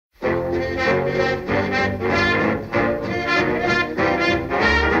We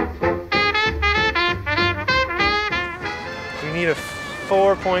need a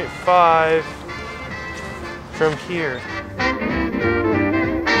 4.5 from here.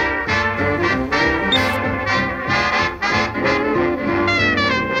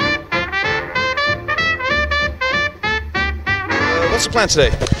 What's the plan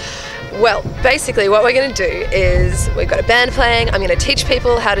today? Well, basically what we're going to do is we've got a band playing. I'm going to teach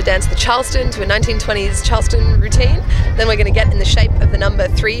people how to dance the charleston to a 1920s charleston routine. Then we're going to get in the shape of the number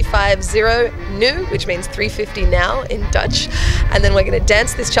 350 nu, which means 350 now in Dutch. And then we're going to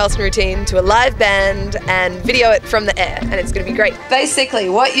dance this charleston routine to a live band and video it from the air, and it's going to be great. Basically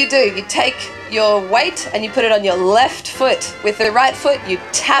what you do, you take your weight and you put it on your left foot. With the right foot you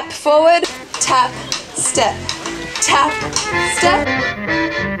tap forward, tap, step, tap, step.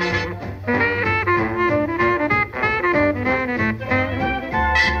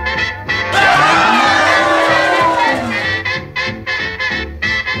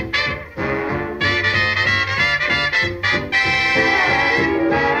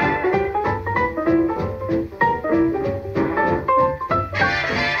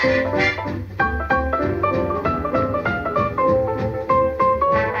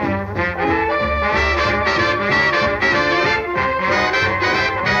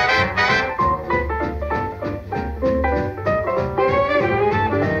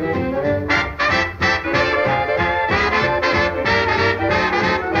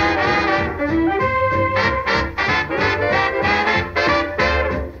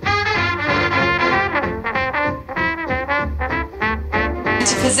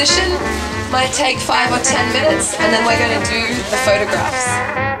 Position might take 5 or 10 minutes, and then we're going to do the photographs.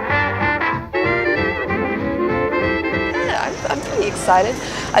 Yeah, I'm pretty excited.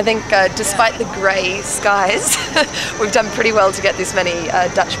 I think despite the grey skies, we've done pretty well to get this many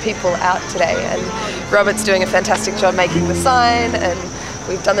Dutch people out today, and Robert's doing a fantastic job making the sign, and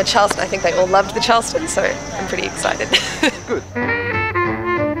we've done the charleston. I think they all loved the charleston, so I'm pretty excited. Good.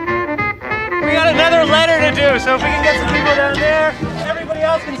 We got another letter to do, so if we can get some people down there, everybody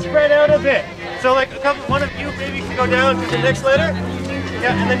else can spread out a bit. So like one of you maybe can go down to the next letter,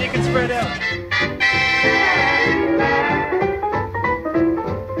 yeah, and then you can spread out.